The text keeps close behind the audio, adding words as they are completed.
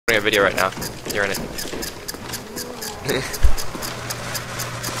your video right now. You're in it.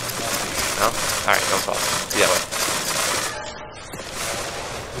 No? Alright, don't fall. Be that way.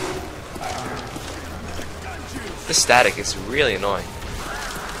 This static is really annoying.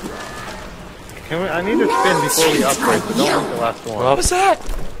 I need to spin before we upgrade, so don't link the last one. What was that?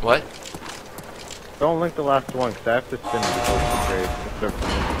 What? Don't link the last one, because I have to spin before we upgrade. It's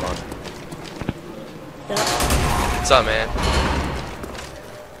fun. What's up, man?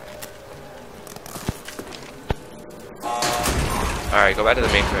 Alright, go back to the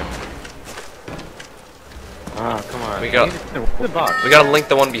mainframe. Ah, come on. We gotta link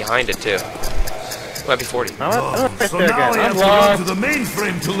the one behind it, too. Might be 40. No, I'm right So there now again. I have I'm to run lost. to the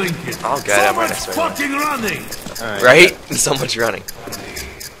mainframe to link it. I'll get it. I'm right next to it. fucking running. Right? So much running.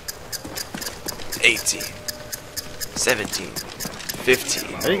 18. 17.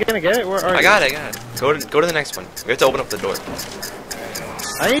 15. Are you gonna get it? Where are you? I got it. Go to the next one. We have to open up the door.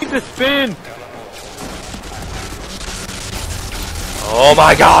 I need to spin. Oh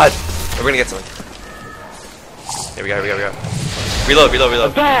my god! We're gonna get something. Here we go.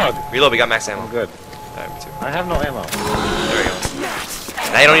 Reload. Dog! Reload, we got max ammo. Good. Alright, me too. I have no ammo. There we go.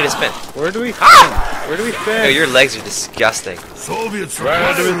 Now you don't need to spin. Where do we spin? Ah! Where do we spin? Yo, your legs are disgusting. Soviets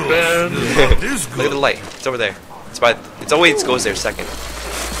Where do we spin? This Look at the light. It's over there. It always goes there second.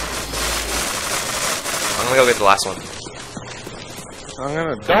 I'm gonna go get the last one.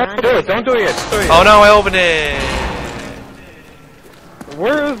 Don't do it. Don't do it yet. Oh no, I opened it!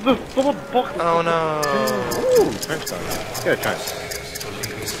 Where is the little book? Oh no. Ooh, trench gun. Get a trench.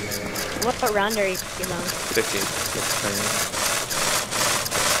 What round are you on? 15.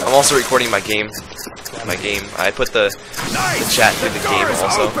 I'm also recording my game. I put the chat through the game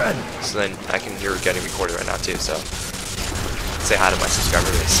also, so then I can hear it getting recorded right now too. So say hi to my subscriber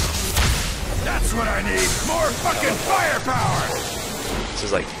base. That's what I need. More fucking firepower. This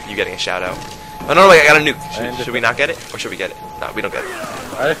is like you getting a shout out. Oh no, wait, I got a nuke. Should we not get it, or should we get it? No, we don't get it.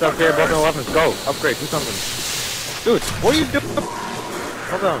 I just don't care about no weapons. Go. Upgrade. Do something. Dude, what are you doing?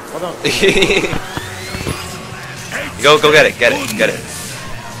 Hold on. Go get it. Get it.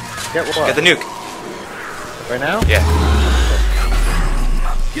 Get what? Get the nuke. Right now? Yeah.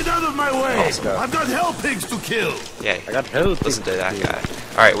 Get out of my way. Oh, I've got hell pigs to kill. Yeah. I got health. Listen to that guy.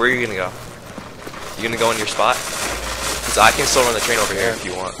 Alright, where are you gonna go? You gonna go in your spot? Because I can still run the train over here if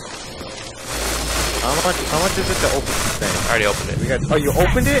you want. How much is it to open this thing? I already opened it. Oh, you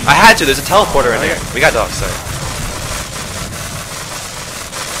opened it? I had to. There's a teleporter in there. We got dogs. Sorry.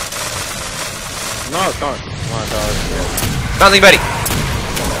 No, don't. Come on, dog. Yeah. Nothing, Betty.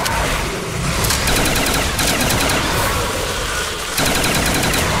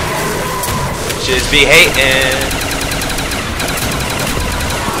 Just be hating.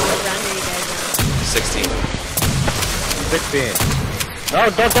 What round are you guys on? 16. 16. No,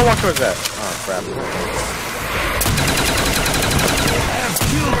 don't walk towards that. Oh, crap.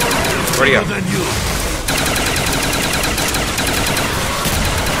 Where'd he go?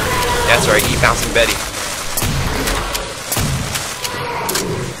 Yeah, that's right. Keep bouncing Betty.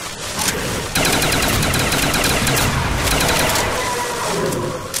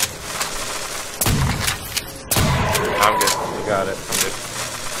 I'm good. You got it. I'm good.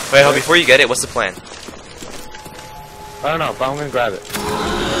 Wait, hold, before you get it, what's the plan? I don't know, but I'm gonna grab it.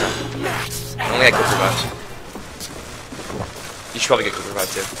 I only got Cooper vibes. You should probably get Cooper vibe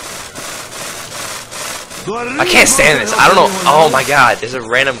too. I can't stand this. I don't know. Oh my god, there's a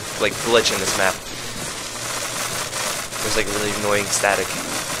random like glitch in this map. There's like really annoying static.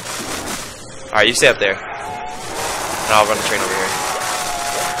 Alright, you stay up there. And I'll run the train over here.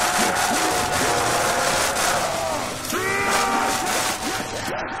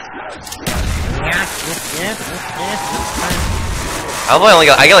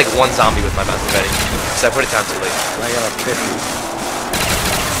 I get like one zombie with my bouncing Betty. Because I put it down too late. I got like 50.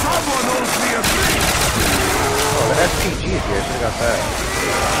 Someone owes me a drink. Oh, the SPG is here. I should've got that.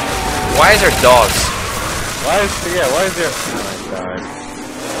 Why is there dogs? Why is there... Oh my god.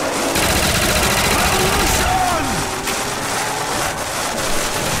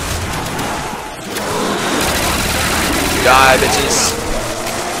 Die, bitches.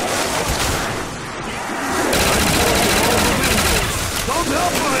 Don't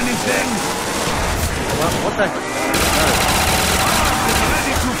help or anything. What the...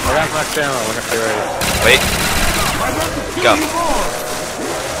 I got my ammo. We're gonna be ready. Wait. Go.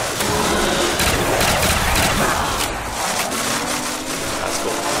 That's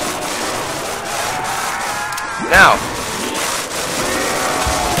cool. Now.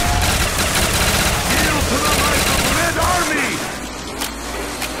 Kneel to the light of Red Army.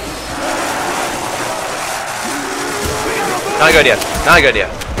 Not a good idea. Not a good idea.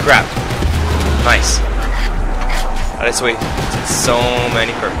 Crap. Nice. I just wasted so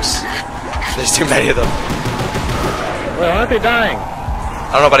many perks. There's too many of them. Wait, why aren't they dying?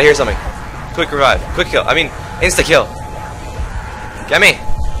 I don't know, but I hear something. Quick revive. Quick kill. I mean, insta kill. Get me.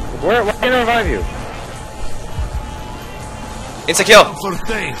 Why can't I revive you? Insta kill. For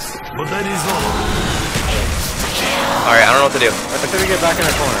thanks, but that is all. Alright, I don't know what to do. Until we get back in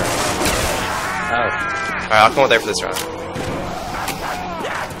the corner. Ouch. Alright, I'll come over there for this round.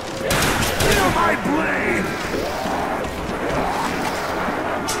 Feel my blade!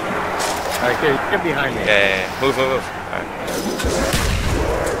 Alright, get behind me. Yeah. Move. Alright.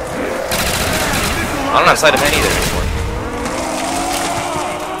 I don't have sight of any either anymore.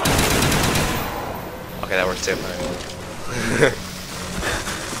 Okay, that works too.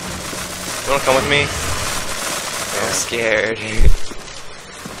 You wanna come with me? I'm scared.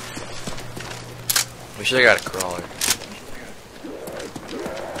 We should've got a crawler.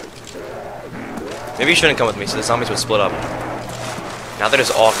 Maybe you shouldn't come with me, so the zombies would split up. Now they're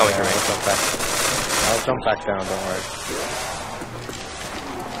just all coming for me. I'll jump back down, don't worry.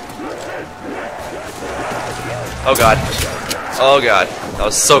 Oh god. Oh god. That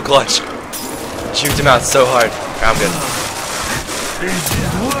was so clutch. Shoot him out so hard. I'm good.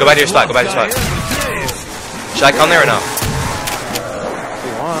 Go back to your spot, Should I come there or no? If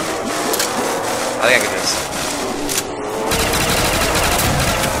you want. I think I can do this.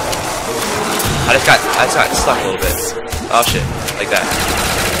 I just got stuck a little bit. Oh shit. Like that.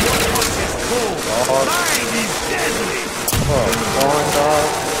 Falling dog.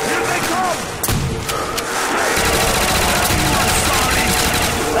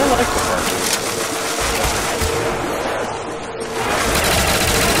 I like the part.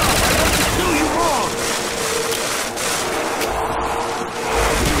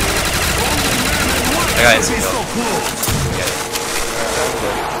 I got instant kill.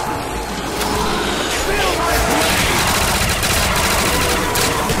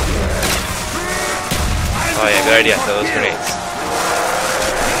 Oh yeah, good idea. Throw those grenades.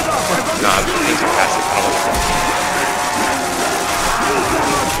 No, I'm being sarcastic. I don't know what to do.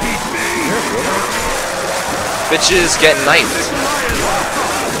 Bitches get knifed.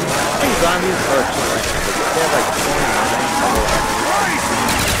 These zombies are too much. They have like 29.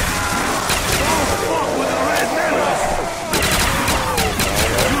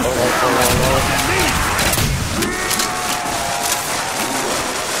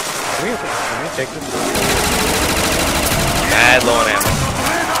 Can we take this? Mad low on ammo.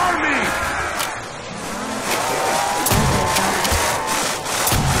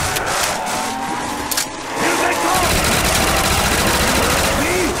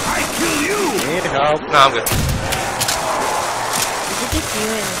 Need help. No, I'm good. Did you just do it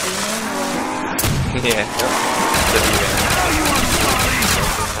in the Yeah. The V-Man.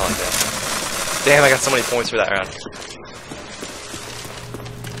 I like that. Damn, I got so many points for that round.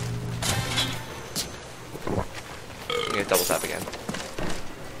 I'm gonna double tap again.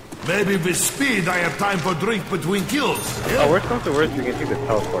 Maybe with speed I have time for drink between kills. Oh, worst comes to worst, we can take the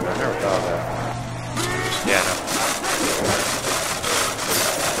teleport. I never thought of that. Yeah, no.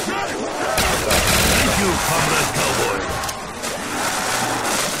 Thank you, comrade cowboy.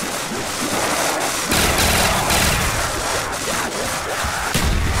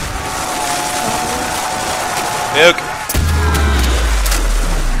 Nuke!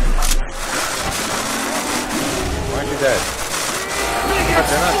 Why aren't you dead?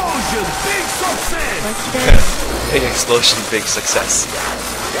 Explosion, big success. Big explosion, big success.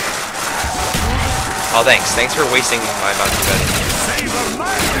 Oh, thanks. Thanks for wasting my bounty buddy. Save a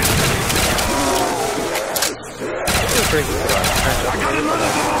life. What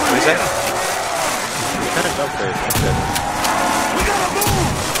do you say? Kind of upgrade. That's good. We gotta move.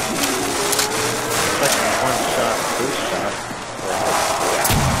 Like one shot, boost shot.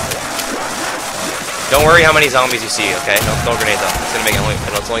 Don't worry how many zombies you see, okay? Don't grenade them. It's gonna make it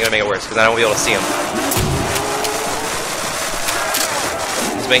it's only gonna make it worse because I won't be able to see them.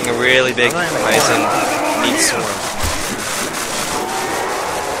 It's making a really big, nice and neat swarm.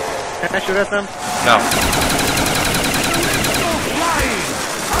 Can I shoot at them? No. Flying.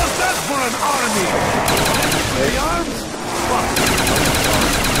 How's that for an army? The arms?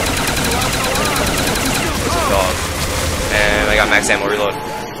 There's a dog. And I got max ammo reload.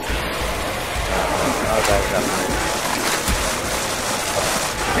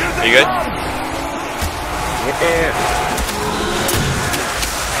 Are you good? Yeah.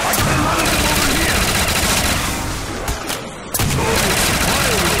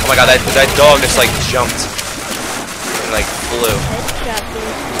 Oh my god, that dog just like jumped and like flew. Headshot,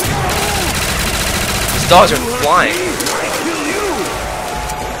 please. These dogs are flying.